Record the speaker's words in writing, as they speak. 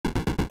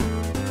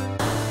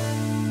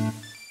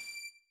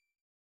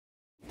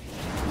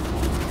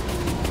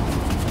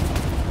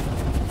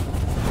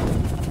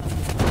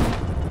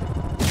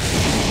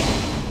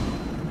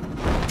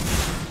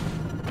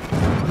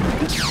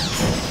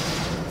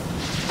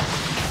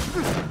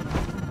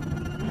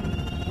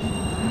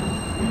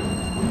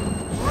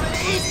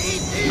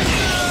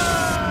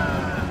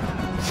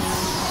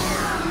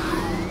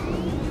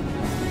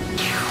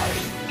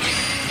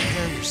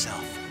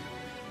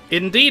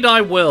Indeed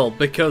I will,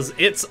 because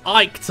it's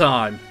Ike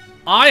time.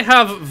 I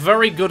have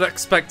very good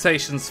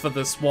expectations for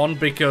this one,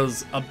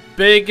 because a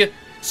big,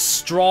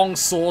 strong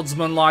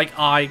swordsman like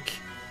Ike,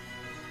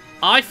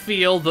 I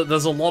feel that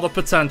there's a lot of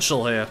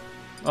potential here.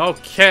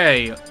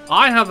 Okay,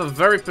 I have a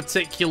very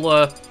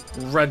particular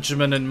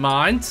regimen in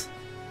mind,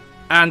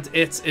 and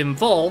it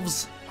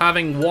involves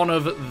having one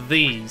of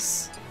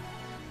these.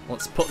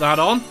 Let's put that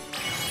on.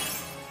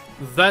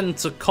 Then,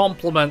 to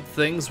complement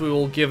things, we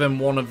will give him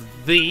one of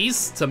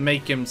these to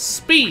make him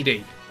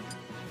speedy.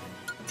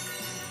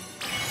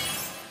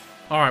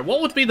 Alright,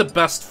 what would be the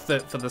best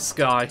fit for this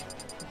guy?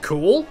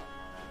 Cool?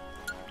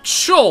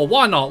 Sure,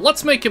 why not?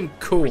 Let's make him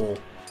cool.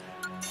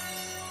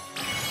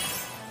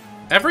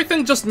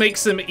 Everything just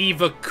makes him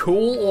either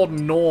cool or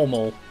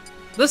normal.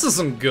 This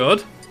isn't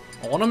good.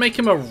 I want to make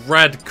him a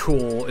red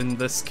cool in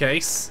this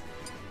case.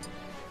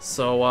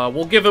 So,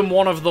 we'll give him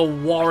one of the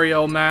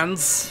Wario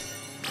Mans.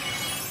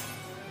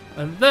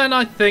 And then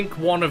I think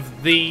one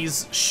of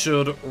these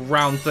should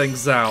round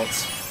things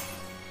out.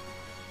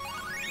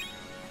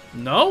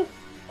 No?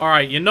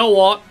 Alright, you know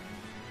what?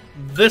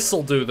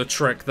 This'll do the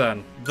trick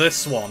then.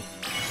 This one.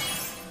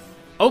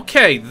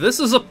 Okay, this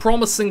is a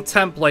promising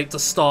template to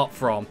start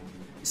from.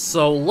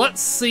 So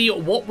let's see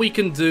what we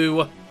can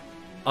do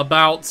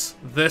about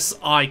this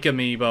Ike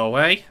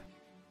amiibo, eh?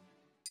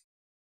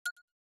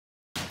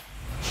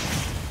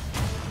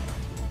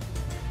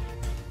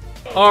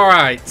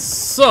 Alright,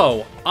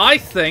 so I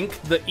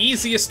think the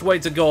easiest way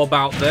to go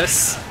about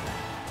this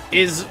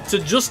is to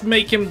just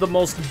make him the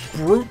most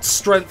brute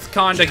strength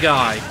kind of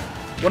guy.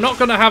 We're not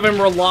going to have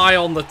him rely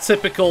on the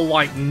typical,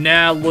 like,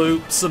 nair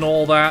loops and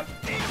all that.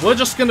 We're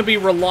just going to be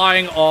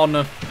relying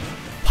on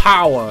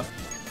power.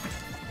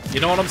 You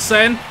know what I'm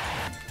saying?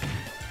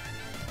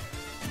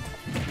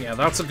 Yeah,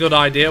 that's a good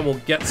idea. We'll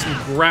get some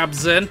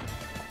grabs in.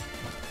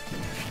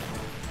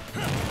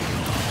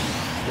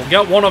 We'll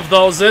get one of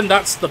those in.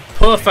 That's the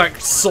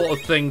perfect sort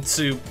of thing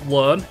to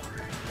learn.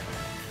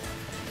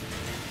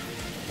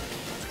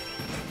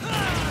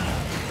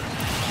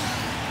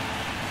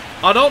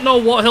 I don't know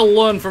what he'll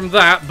learn from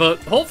that, but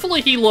hopefully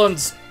he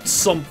learns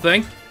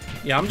something.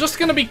 Yeah, I'm just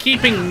gonna be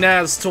keeping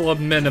Naz to a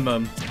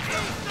minimum.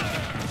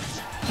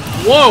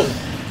 Whoa!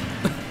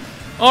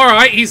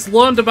 Alright, he's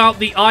learned about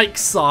the Ike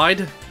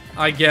side,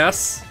 I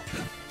guess.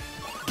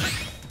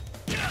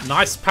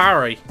 Nice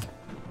parry.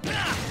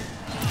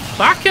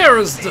 Back air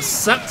is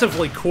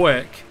deceptively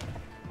quick.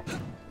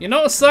 You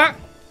notice that?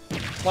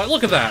 Like,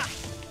 look at that.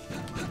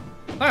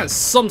 That is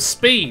some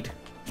speed.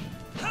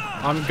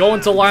 I'm going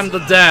to land the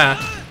dare.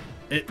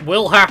 It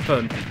will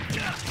happen.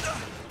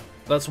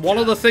 That's one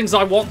of the things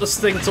I want this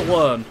thing to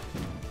learn.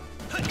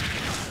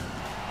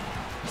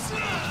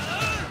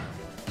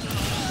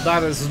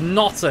 That is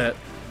not it.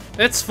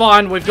 It's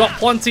fine, we've got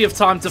plenty of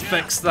time to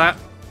fix that.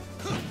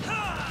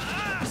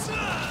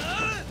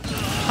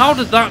 How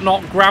did that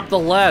not grab the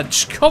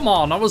ledge? Come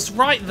on, I was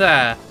right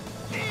there.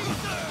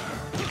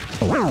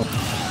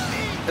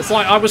 It's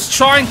like I was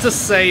trying to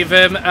save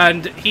him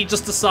and he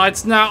just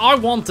decides, nah, I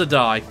want to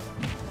die.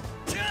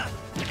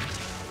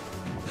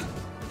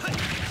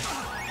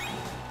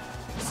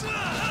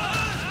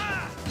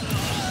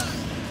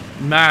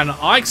 Man,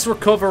 Ike's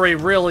recovery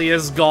really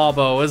is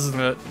garbo, isn't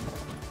it?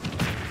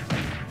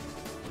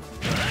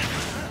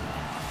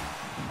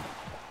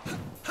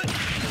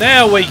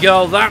 There we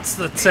go, that's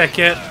the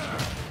ticket.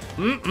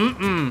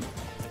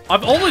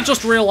 I've only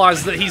just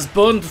realized that he's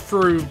burned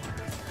through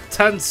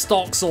 10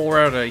 stocks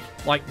already.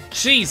 Like,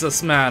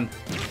 Jesus, man.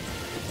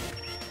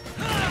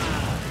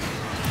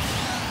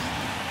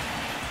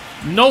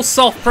 No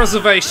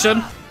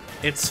self-preservation.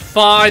 It's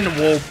fine,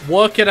 we'll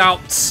work it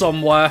out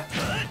somewhere.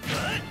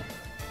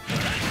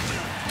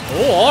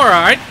 Oh,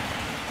 alright.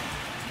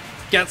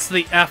 Gets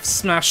the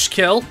F-smash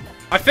kill.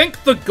 I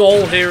think the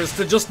goal here is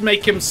to just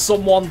make him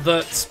someone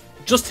that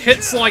just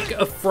hits like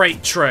a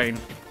freight train.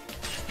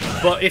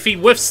 But if he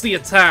whiffs the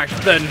attack,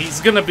 then he's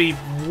gonna be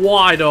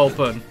wide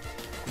open.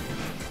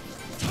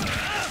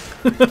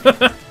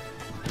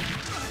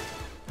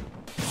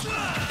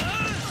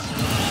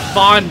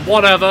 Fine,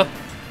 whatever.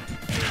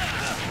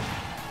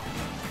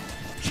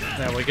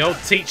 There we go,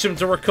 teach him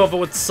to recover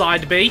with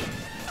side B.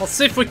 Let's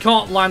see if we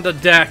can't land a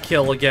dare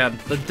kill again.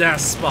 The dare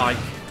spike.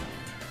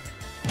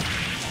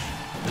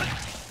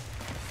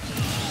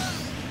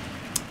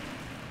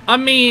 I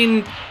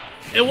mean,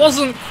 it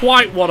wasn't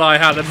quite what I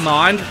had in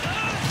mind.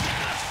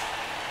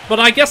 But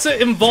I guess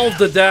it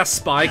involved a dare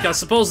spike. I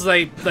suppose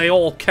they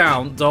all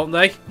count, don't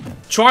they?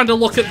 Trying to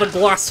look at the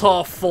glass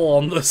half full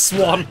on this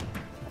one.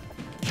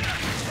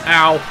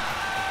 Ow.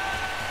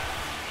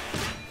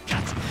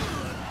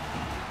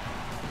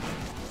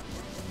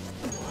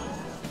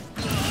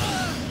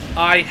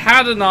 I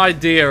had an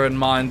idea in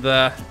mind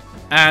there,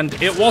 and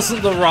it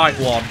wasn't the right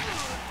one.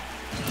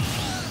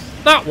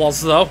 That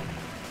was, though.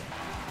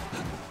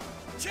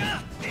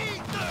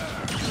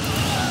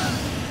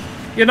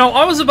 You know,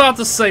 I was about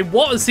to say,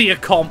 what is he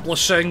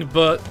accomplishing,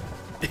 but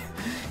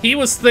he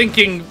was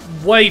thinking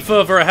way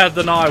further ahead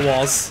than I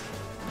was.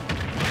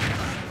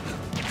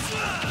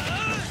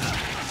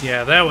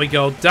 Yeah, there we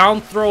go.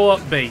 Down, throw,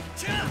 up, B.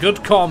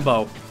 Good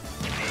combo.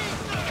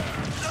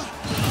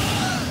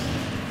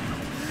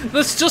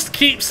 This just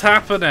keeps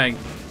happening.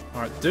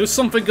 Alright, do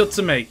something good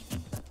to me.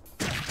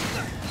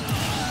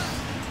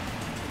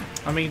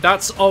 I mean,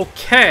 that's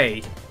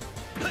okay.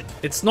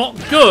 It's not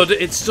good,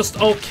 it's just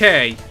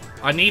okay.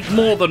 I need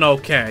more than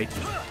okay.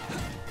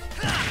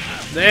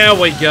 There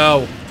we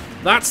go.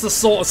 That's the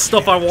sort of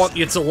stuff I want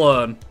you to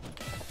learn.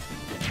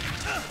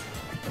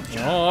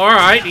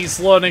 Alright, he's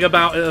learning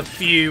about a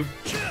few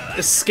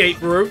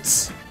escape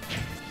routes.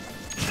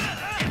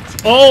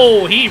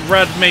 Oh, he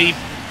read me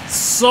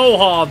so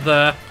hard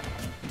there.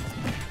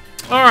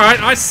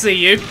 Alright, I see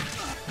you.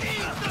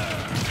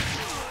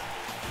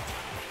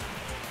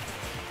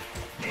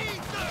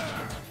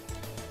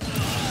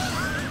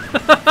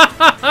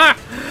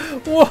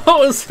 What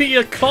was he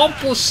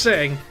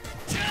accomplishing?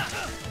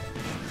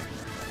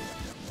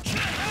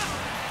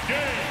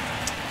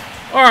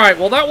 Alright,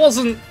 well that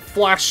wasn't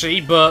flashy,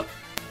 but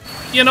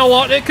you know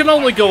what? It can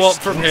only go up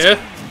from here.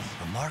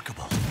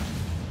 Remarkable.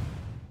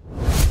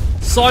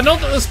 So I know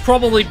that there's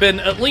probably been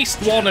at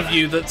least one of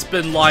you that's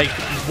been like,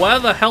 where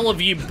the hell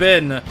have you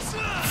been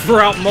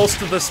throughout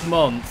most of this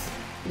month?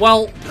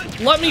 Well,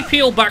 let me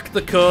peel back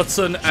the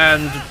curtain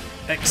and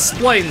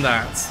explain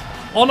that.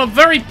 On a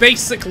very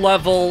basic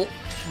level,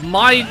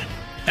 my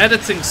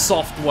editing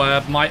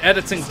software, my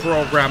editing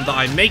program that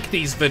I make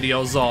these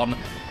videos on,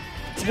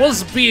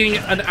 was being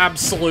an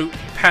absolute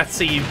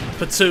petty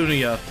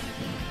petunia,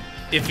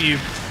 if you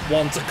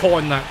want to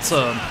coin that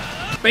term.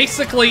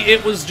 Basically,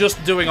 it was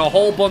just doing a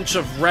whole bunch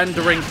of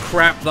rendering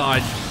crap that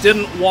I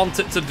didn't want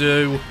it to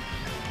do,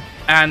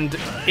 and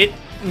it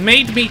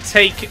made me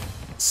take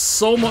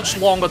so much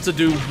longer to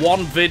do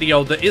one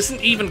video that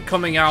isn't even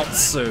coming out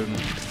soon.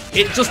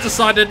 It just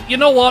decided, you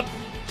know what?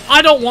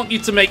 I don't want you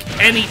to make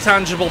any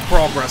tangible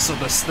progress of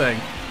this thing.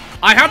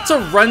 I had to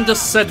render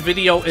said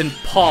video in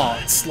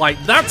parts. Like,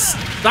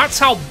 that's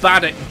how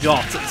bad it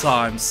got at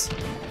times.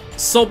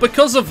 So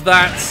because of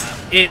that,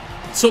 it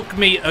took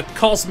me a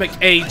cosmic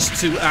age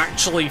to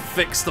actually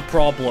fix the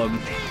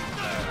problem.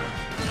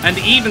 And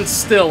even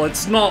still,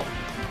 it's not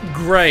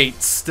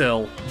great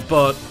still,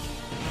 but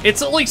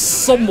it's at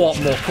least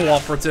somewhat more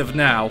cooperative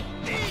now.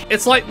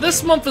 It's like,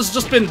 this month has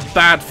just been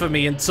bad for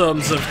me in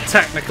terms of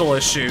technical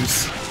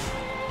issues.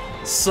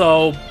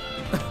 So,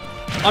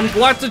 I'm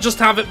glad to just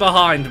have it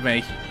behind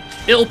me.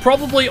 It'll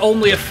probably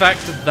only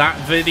affect that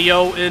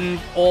video, in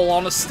all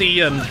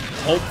honesty, and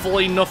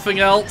hopefully nothing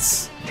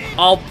else.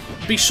 I'll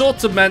be sure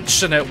to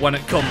mention it when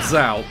it comes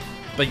out.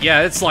 But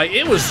yeah, it's like,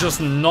 it was just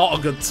not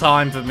a good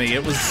time for me.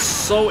 It was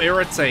so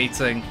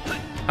irritating,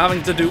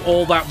 having to do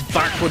all that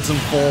backwards and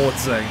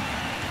forwards thing.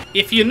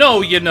 If you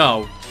know, you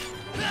know.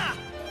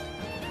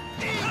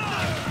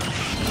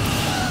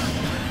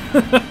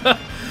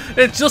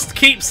 It just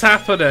keeps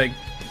happening.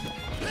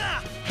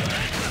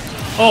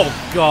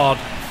 Oh, God.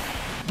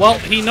 Well,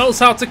 he knows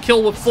how to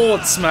kill with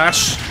forward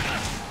smash.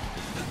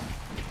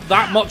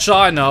 That much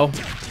I know.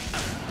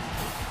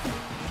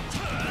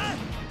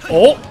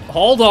 Oh,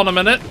 hold on a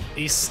minute.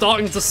 He's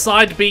starting to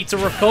side B to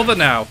recover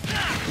now.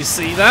 You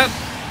see that?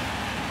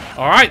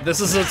 Alright,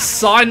 this is a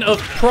sign of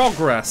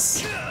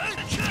progress.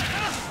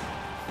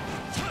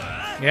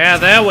 Yeah,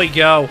 there we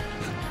go.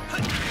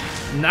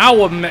 Now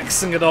we're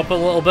mixing it up a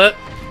little bit.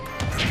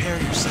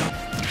 Prepare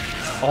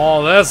yourself.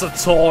 Oh, there's a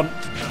taunt.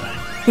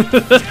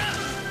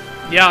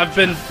 Yeah,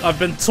 I've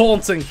been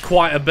taunting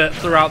quite a bit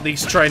throughout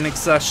these training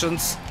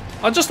sessions.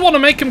 I just want to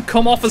make him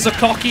come off as a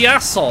cocky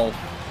asshole.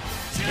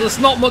 There's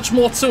not much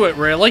more to it,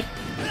 really.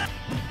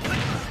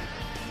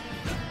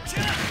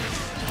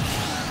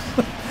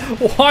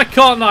 Why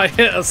can't I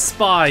hit a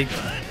spike?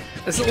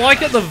 Is it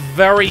like at the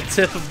very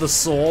tip of the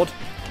sword?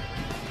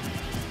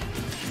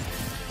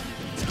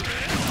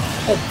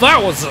 Oh,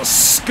 that was a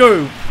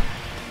scoop!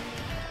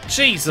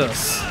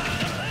 Jesus.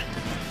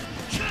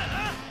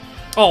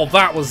 Oh,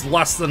 that was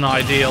less than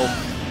ideal.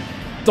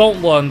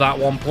 Don't learn that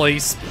one,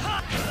 please.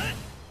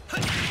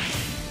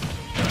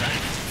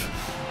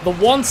 The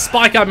one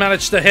spike I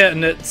managed to hit,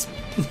 and it's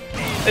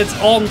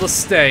on the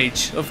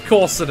stage. Of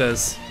course it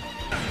is.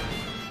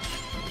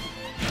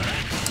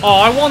 Oh,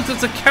 I wanted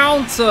to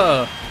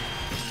counter.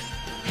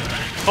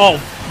 Oh,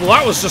 well,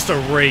 that was just a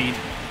read.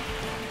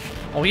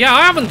 Oh yeah,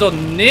 I haven't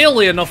done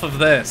nearly enough of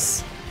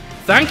this.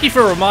 Thank you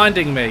for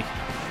reminding me.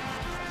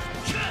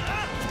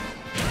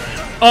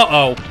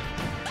 Uh-oh.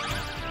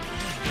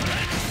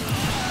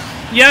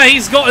 Yeah,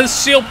 he's got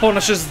his shield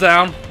punishers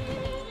down.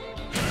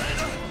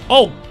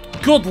 Oh,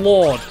 good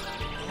lord.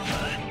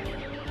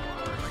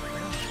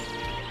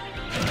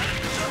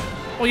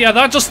 Oh yeah,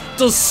 that just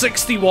does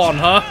 61,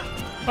 huh?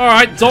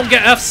 Alright, don't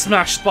get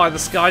F-smashed by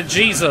this guy,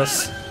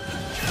 Jesus.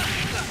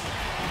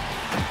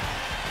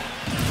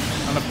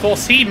 And of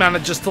course he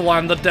manages to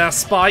land the death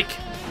spike.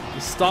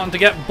 He's starting to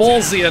get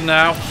ballsier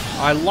now.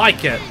 I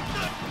like it.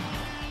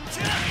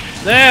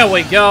 There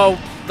we go.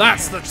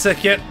 That's the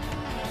ticket.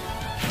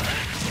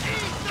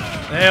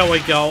 There we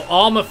go.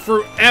 Armor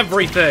through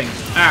everything.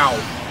 Ow.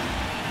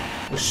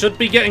 We should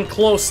be getting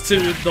close to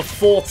the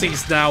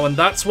 40s now, and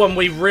that's when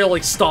we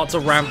really start to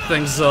ramp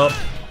things up.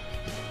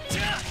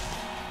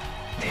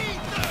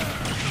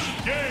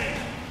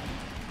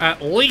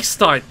 At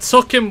least I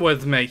took him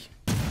with me.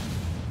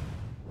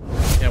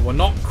 Yeah, we're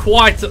not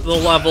quite at the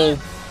level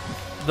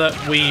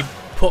that we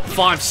put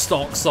 5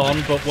 stocks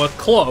on, but we're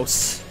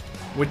close.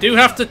 We do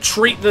have to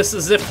treat this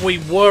as if we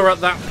were at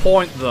that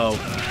point, though.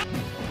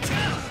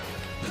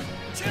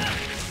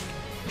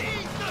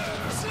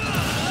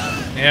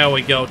 There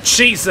we go.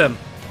 Cheese him.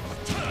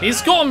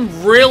 He's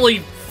gotten really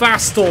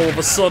fast all of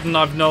a sudden,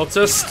 I've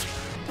noticed.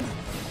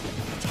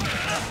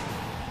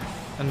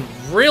 And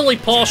really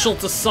partial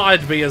to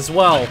side B as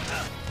well.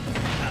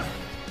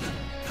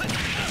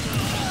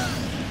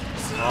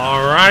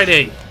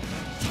 Alrighty.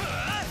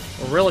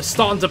 We're really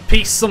starting to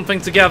piece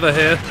something together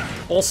here.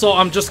 Also,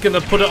 I'm just going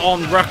to put it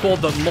on record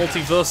that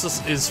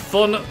Multiversus is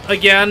fun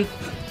again.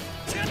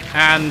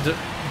 And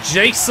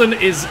Jason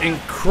is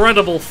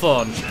incredible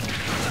fun.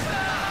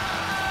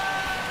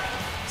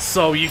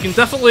 So you can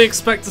definitely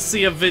expect to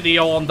see a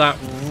video on that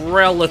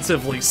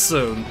relatively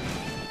soon.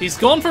 He's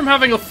gone from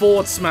having a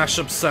forward smash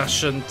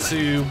obsession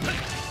to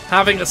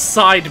having a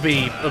side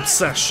B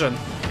obsession.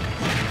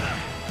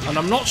 And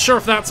I'm not sure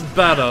if that's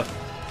better.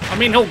 I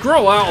mean, he'll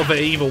grow out of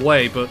it either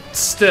way, but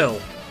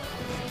still.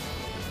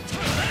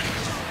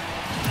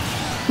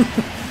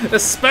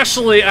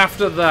 Especially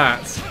after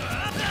that.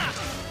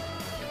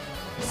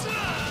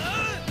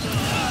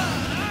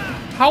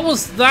 How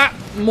was that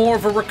more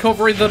of a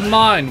recovery than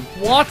mine?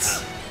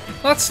 What?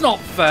 That's not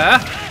fair.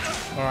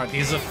 Alright,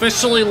 he's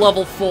officially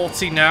level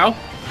 40 now,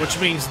 which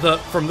means that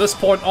from this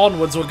point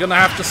onwards we're gonna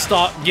have to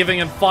start giving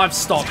him 5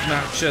 stock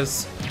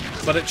matches.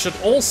 But it should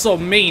also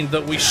mean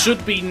that we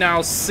should be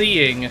now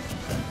seeing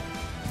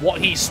what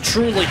he's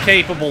truly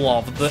capable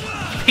of, the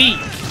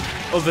peak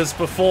of his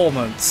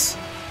performance.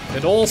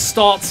 It all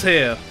starts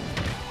here.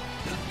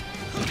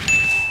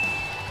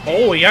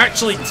 Oh, he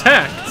actually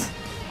teched.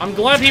 I'm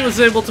glad he was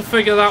able to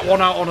figure that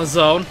one out on his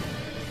own.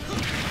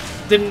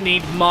 Didn't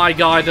need my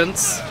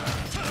guidance.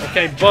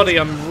 Okay, buddy,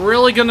 I'm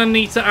really gonna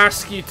need to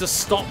ask you to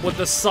stop with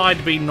the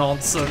side B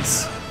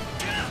nonsense.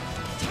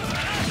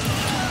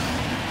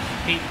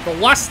 The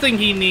last thing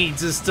he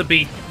needs is to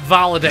be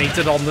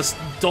validated on this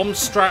dumb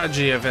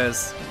strategy of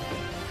his.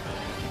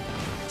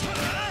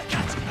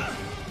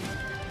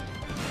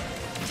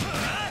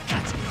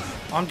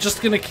 I'm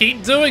just gonna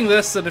keep doing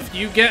this, and if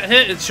you get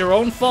hit, it's your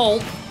own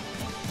fault.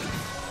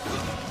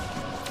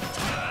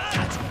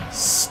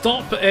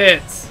 Stop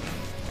it.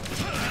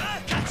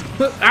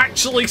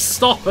 Actually,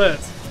 stop it.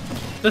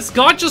 This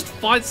guy just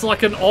fights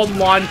like an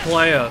online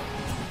player.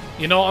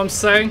 You know what I'm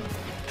saying?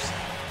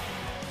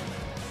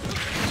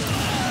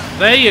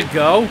 There you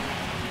go.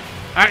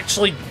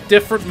 Actually,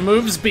 different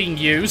moves being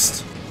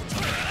used.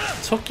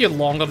 Took you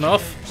long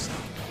enough.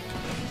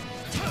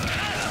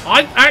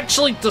 I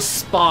actually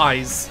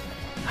despise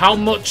how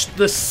much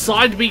this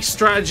side B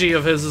strategy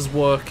of his is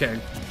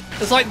working.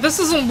 It's like, this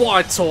isn't what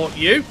I taught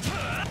you.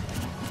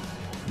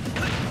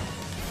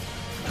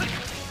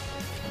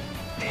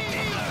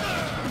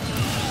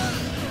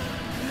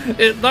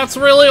 That's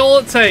really all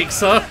it takes,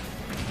 huh?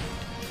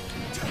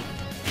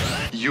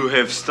 You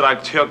have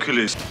struck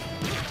Hercules.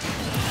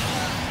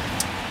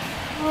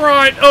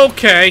 Right,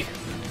 okay.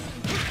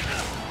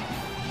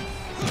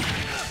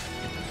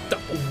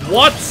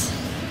 What?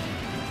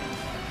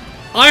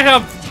 I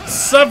have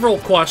several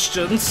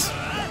questions.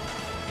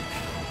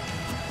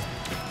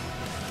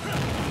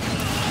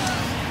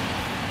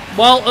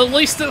 Well, at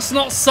least it's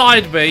not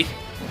side B.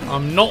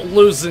 I'm not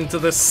losing to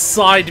this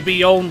side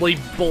B only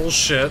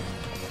bullshit.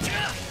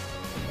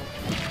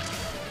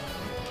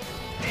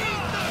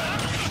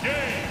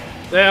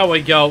 There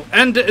we go.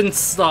 End it in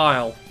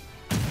style.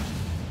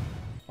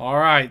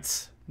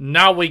 Alright.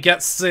 Now we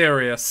get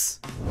serious.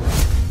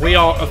 We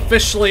are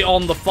officially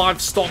on the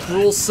 5-stock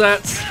rule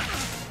set.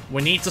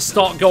 We need to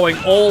start going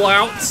all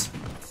out.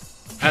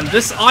 And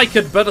this Ike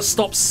had better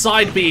stop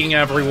side B-ing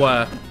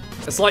everywhere.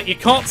 It's like you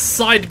can't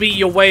side B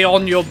your way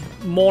on your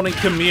morning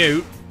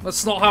commute.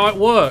 That's not how it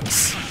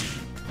works.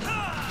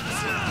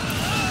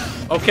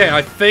 Okay,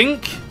 I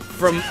think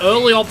from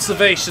early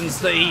observations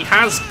that he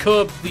has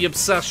curbed the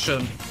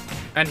obsession.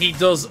 And he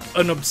does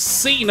an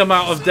obscene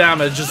amount of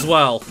damage as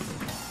well.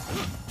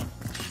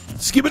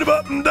 Skip it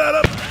up and that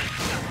up.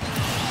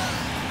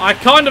 I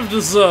kind of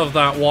deserve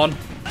that one.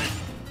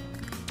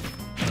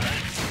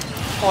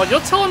 Oh,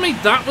 you're telling me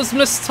that was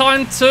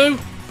mistimed too?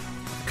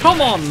 Come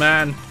on,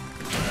 man.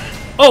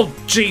 Oh,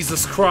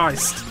 Jesus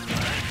Christ.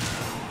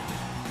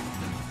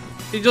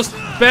 He just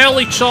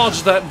barely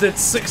charged that, did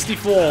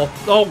 64.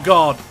 Oh,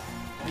 God.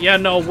 Yeah,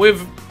 no,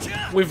 we've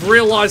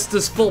realized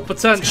his full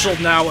potential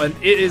now, and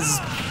it is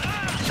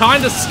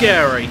kind of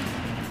scary.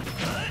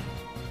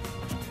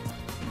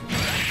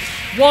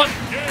 What?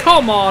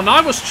 Come on,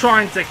 I was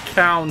trying to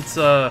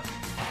counter.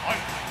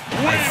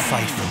 I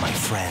fight for my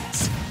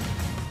friends.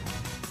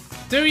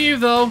 Do you,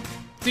 though?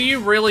 Do you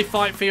really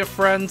fight for your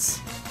friends?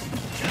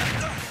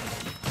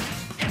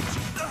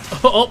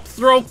 Up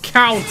throw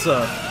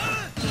counter.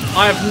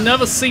 I have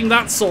never seen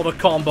that sort of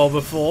combo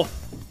before.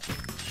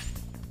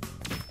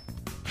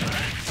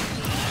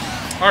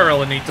 I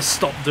really need to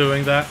stop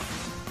doing that.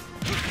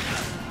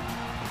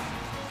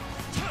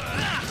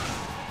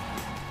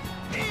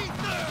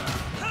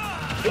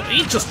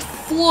 He just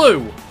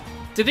flew!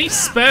 Did he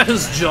spare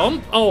his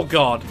jump? Oh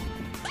god.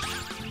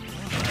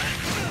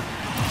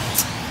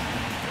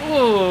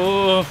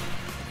 Oh.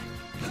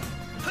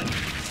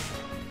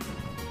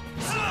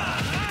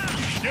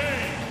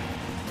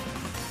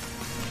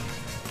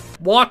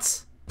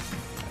 What?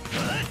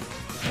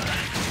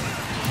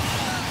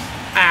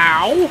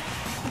 Ow!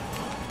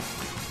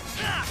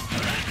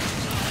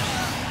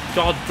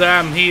 God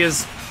damn, he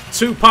is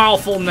too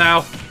powerful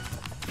now.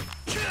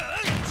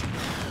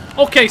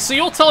 Okay, so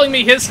you're telling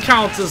me his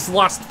counters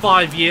last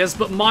 5 years,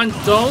 but mine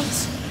don't?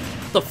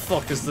 The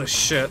fuck is this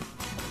shit?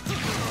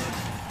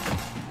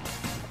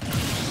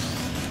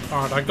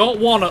 Alright, I got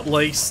one at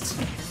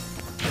least.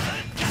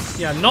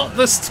 Yeah, not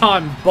this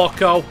time,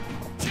 bucko.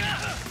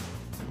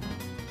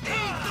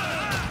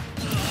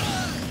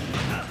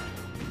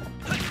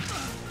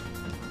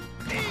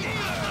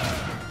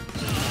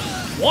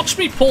 Watch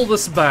me pull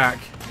this back.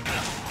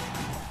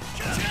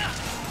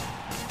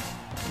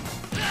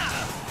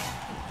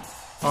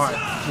 Alright,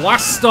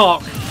 last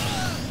stock.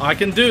 I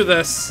can do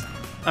this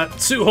at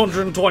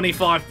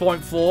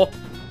 225.4.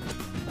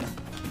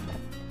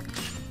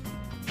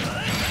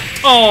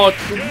 Oh,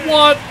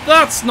 what?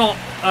 That's not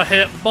a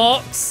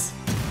hitbox.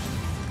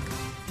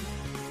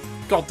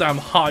 Goddamn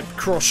hype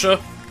crusher.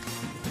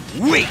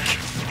 Weak.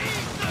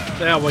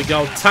 There we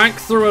go. Tank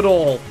through it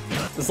all.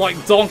 It's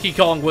like Donkey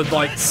Kong with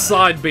like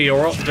side B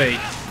or up B.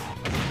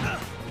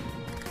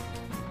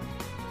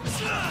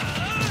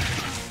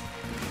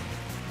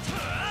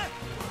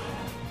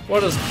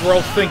 Where does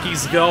bro think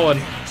he's going?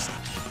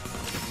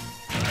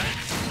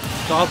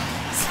 God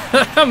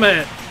damn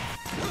it!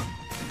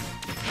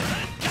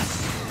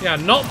 Yeah,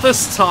 not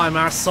this time,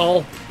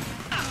 asshole.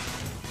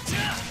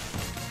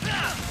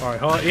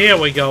 Alright, here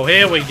we go,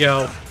 here we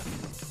go.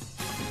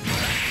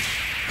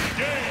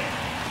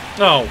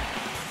 Oh.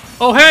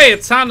 Oh hey,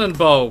 it's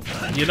Hannonbow.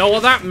 You know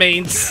what that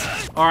means.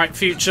 Alright,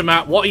 Future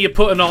Matt, what are you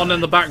putting on in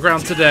the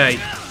background today?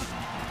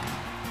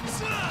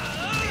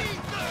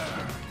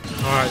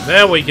 Alright,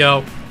 there we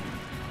go.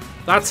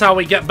 That's how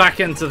we get back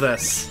into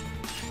this.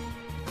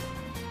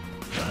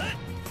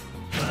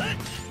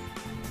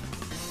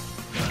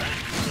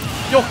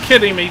 You're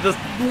kidding me, the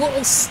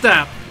little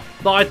step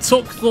that I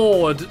took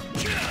forward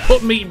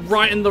put me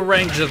right in the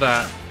range of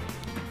that.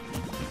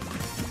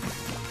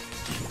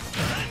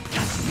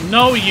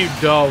 No, you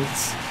don't.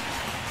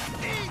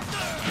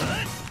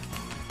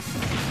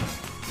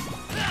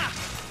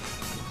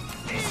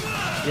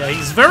 Yeah,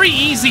 he's very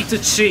easy to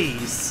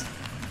cheese.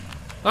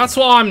 That's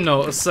what I'm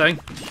noticing.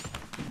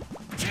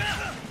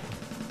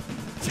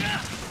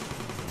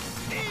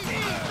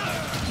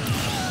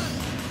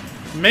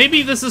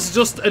 Maybe this is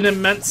just an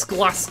immense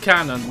glass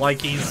cannon,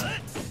 like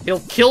he'll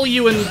kill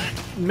you in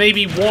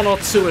maybe 1 or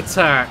 2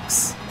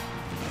 attacks.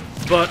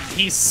 But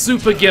he's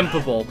super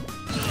gimpable.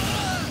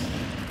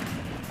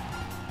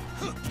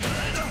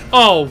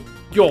 Oh,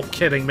 you're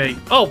kidding me.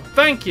 Oh,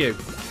 thank you.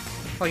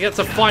 I get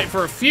to fight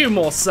for a few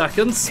more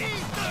seconds.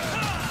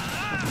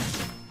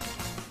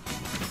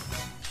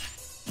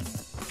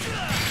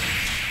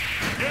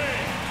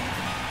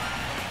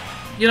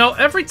 You know,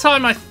 every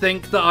time I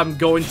think that I'm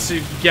going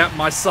to get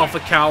myself a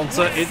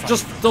counter, it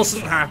just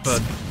doesn't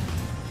happen.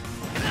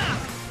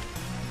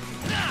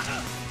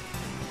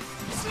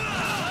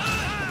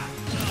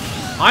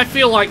 I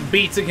feel like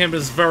beating him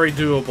is very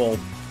doable.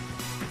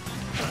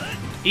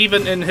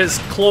 Even in his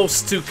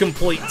close to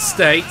complete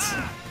state.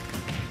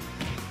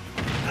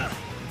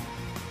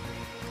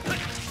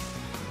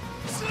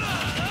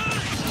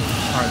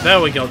 Alright,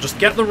 there we go. Just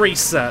get the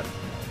reset.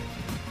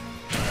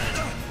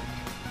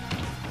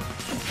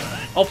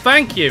 Oh,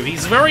 thank you.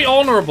 He's very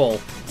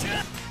honorable.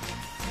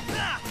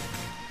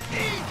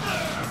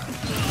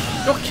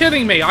 You're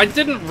kidding me. I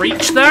didn't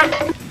reach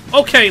that?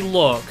 Okay,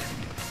 look.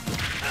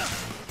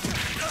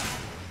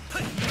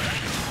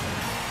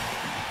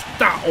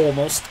 That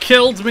almost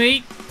killed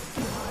me.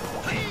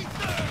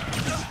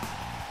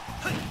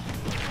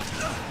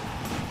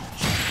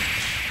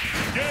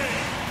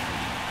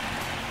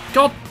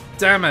 God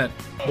damn it.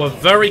 We're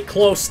very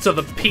close to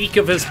the peak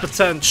of his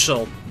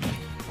potential.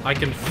 I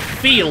can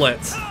feel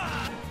it.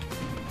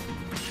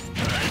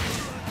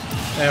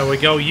 There we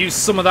go, use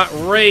some of that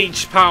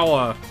rage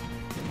power.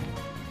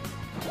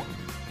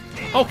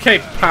 Okay,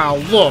 pal,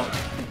 look.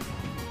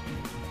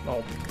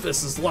 Oh,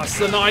 this is less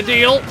than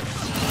ideal.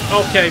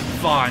 Okay,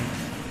 fine.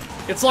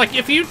 It's like,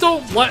 if you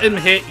don't let him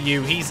hit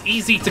you, he's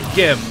easy to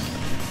gimp.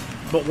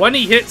 But when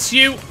he hits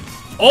you,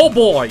 oh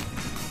boy,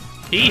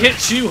 he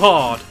hits you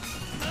hard.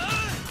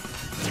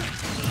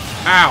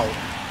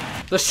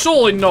 Ow. There's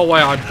surely no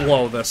way I'd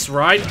blow this,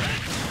 right?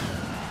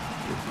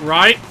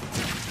 Right?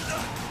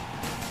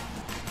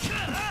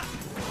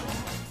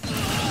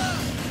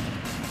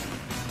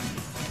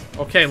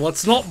 Okay,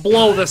 let's not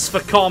blow this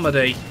for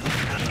comedy.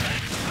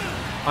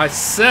 I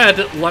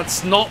said,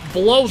 let's not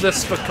blow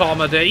this for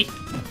comedy.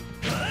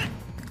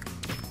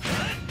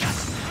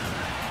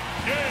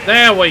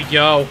 There we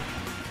go.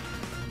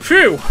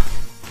 Phew!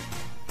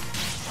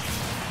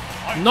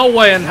 No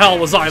way in hell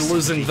was I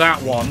losing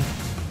that one.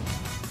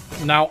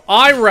 Now,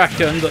 I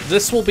reckon that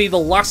this will be the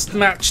last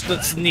match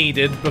that's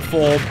needed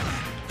before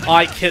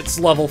Ike hits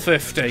level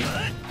 50.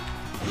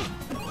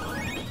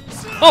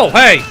 Oh,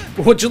 hey!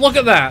 Would you look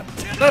at that?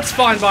 That's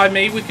fine by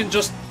me. We can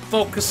just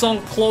focus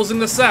on closing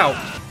this out.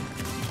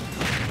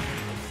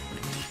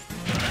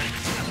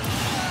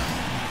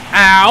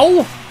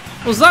 Ow!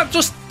 Was that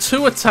just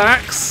 2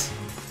 attacks?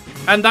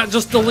 And that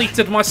just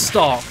deleted my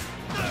stock.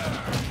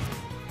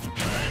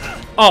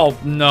 Oh,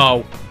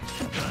 no.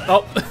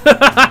 Oh.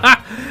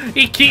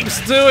 He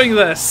keeps doing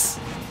this.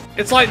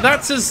 It's like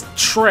that's his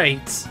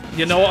trait.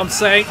 You know what I'm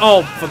saying?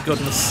 Oh, for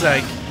goodness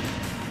sake.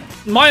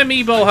 My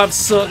Amiibo have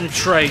certain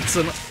traits,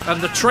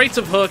 and the trait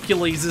of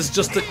Hercules is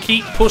just to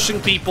keep pushing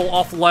people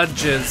off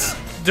ledges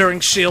during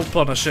shield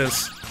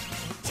punishes.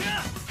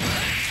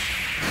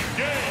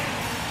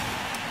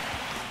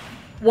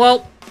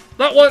 Well,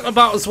 that went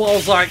about as well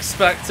as I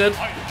expected,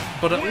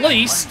 but at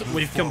least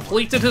we've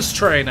completed his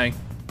training.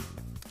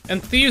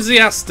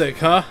 Enthusiastic,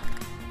 huh?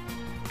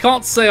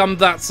 Can't say I'm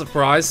that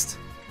surprised.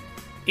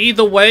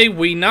 Either way,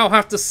 we now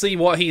have to see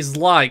what he's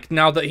like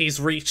now that he's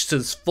reached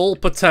his full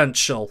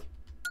potential.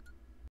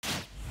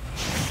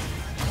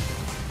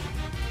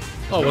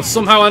 Oh, we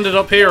somehow ended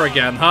up here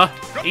again, huh?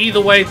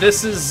 Either way,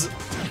 this is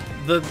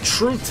the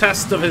true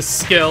test of his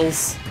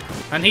skills.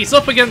 And he's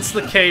up against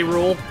the K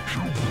rule.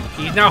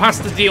 He now has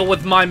to deal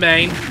with my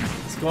main.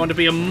 It's going to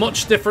be a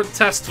much different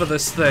test for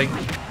this thing.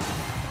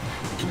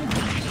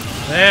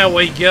 There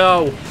we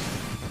go.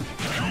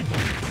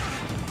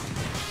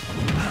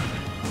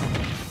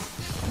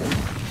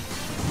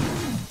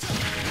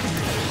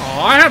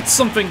 Oh, I had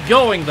something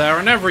going there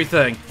and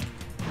everything.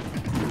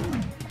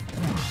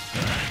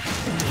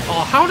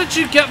 Oh, how did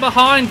you get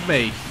behind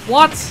me?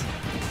 What?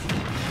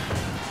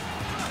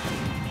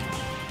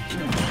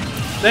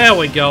 There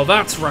we go,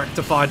 that's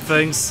rectified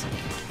things.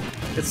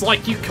 It's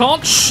like you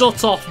can't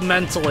shut off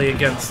mentally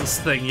against this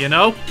thing, you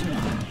know?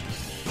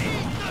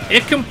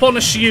 It can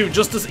punish you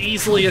just as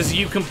easily as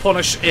you can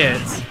punish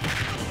it.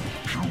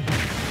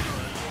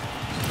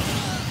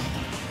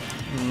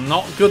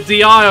 Not good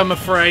DI, I'm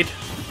afraid.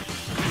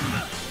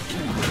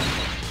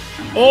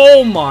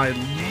 Oh my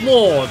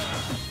lord.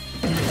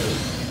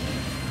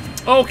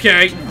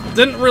 Okay,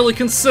 didn't really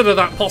consider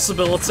that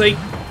possibility.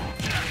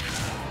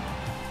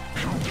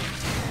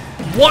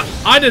 What?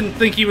 I didn't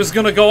think he was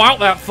gonna go out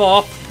that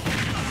far.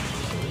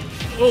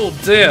 Oh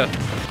dear.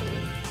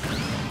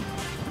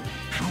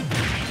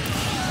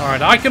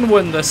 Alright, I can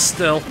win this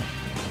still.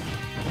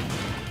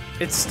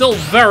 It's still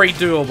very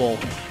doable.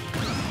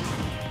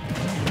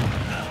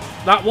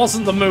 That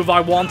wasn't the move I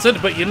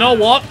wanted, but you know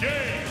what?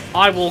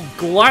 I will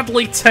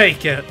gladly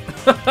take it.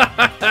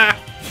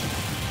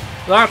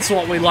 That's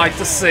what we like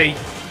to see.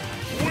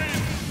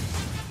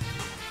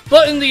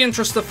 But in the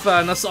interest of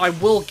fairness, I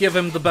will give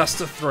him the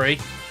best of 3.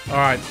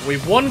 Alright,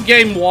 we've won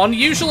game 1.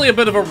 Usually a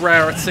bit of a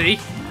rarity.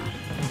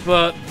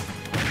 But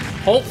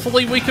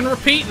hopefully we can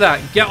repeat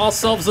that. Get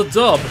ourselves a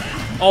dub.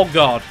 Oh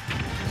god.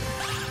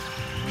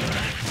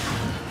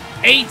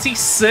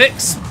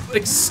 86?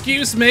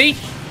 Excuse me?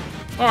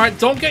 Alright,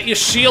 don't get your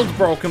shield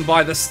broken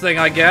by this thing,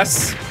 I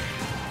guess.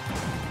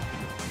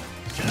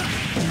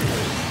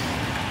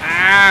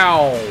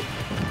 Ow.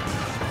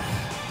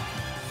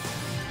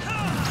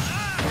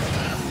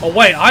 Oh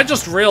wait, I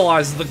just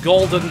realized the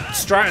golden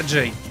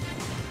strategy.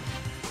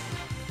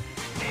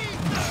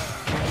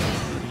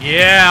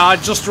 Yeah, I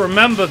just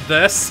remembered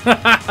this.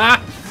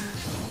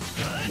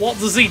 What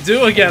does he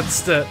do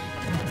against it?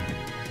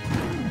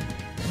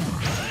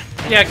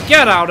 Yeah,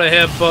 get out of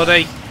here,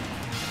 buddy.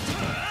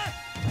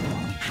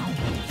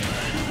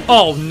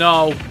 Oh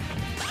no.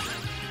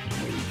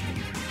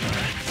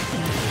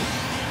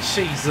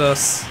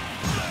 Jesus.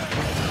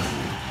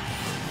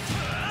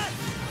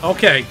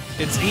 Okay,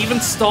 it's even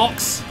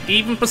stocks,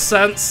 even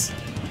percents.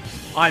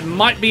 I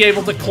might be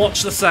able to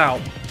clutch this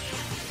out.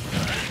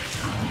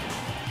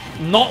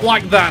 Not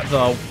like that,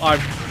 though, I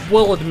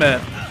will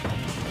admit.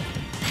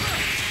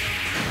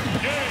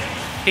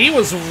 He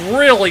was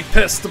really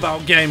pissed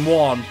about game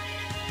 1.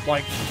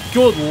 Like,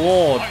 good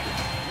lord.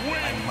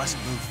 I must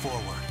move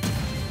forward.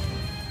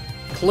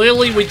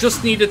 Clearly, we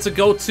just needed to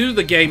go to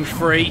the game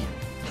 3.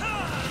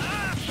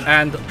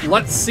 And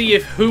let's see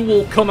if who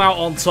will come out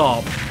on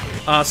top.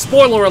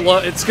 Spoiler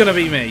alert, it's gonna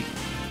be me.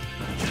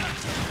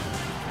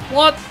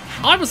 What?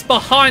 I was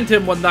behind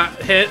him when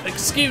that hit,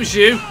 excuse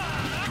you.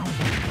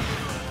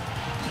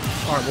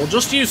 Alright, we'll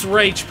just use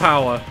rage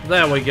power.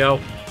 There we go.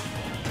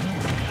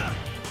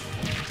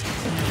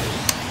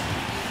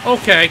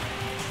 Okay.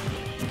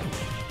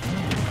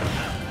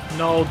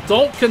 No,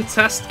 don't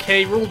contest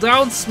K rule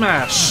down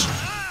smash.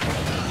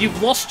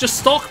 You've lost your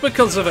stock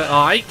because of it,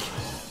 Ike.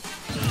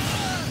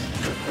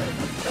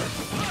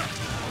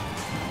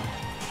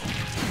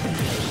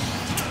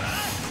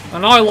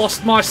 And I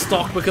lost my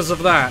stock because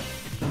of that.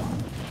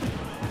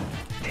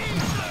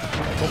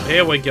 Oh,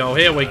 here we go,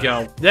 here we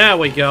go. There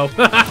we go.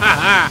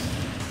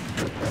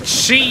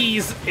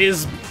 Cheese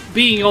is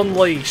being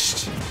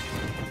unleashed.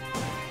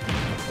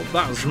 Oh,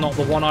 that was not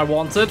the one I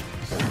wanted.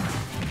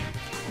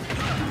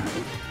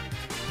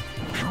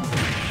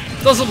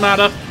 Doesn't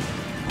matter.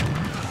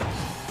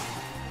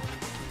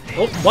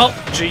 Oh, well,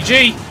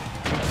 GG.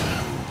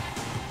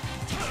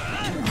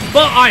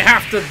 But I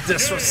have to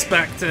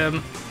disrespect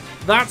him.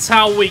 That's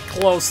how we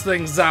close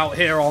things out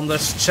here on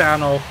this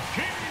channel.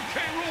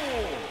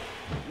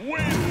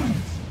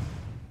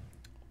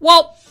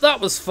 Well, that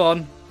was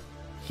fun.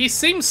 He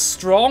seems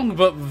strong,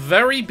 but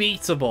very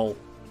beatable.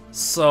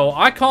 So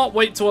I can't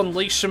wait to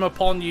unleash him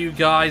upon you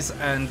guys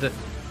and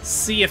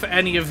see if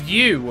any of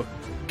you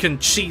can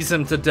cheese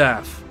him to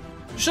death.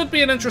 Should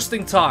be an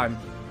interesting time.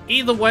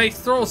 Either way,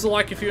 throw us a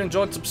like if you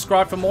enjoyed,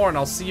 subscribe for more, and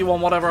I'll see you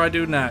on whatever I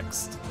do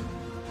next.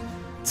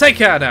 Take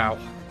care now.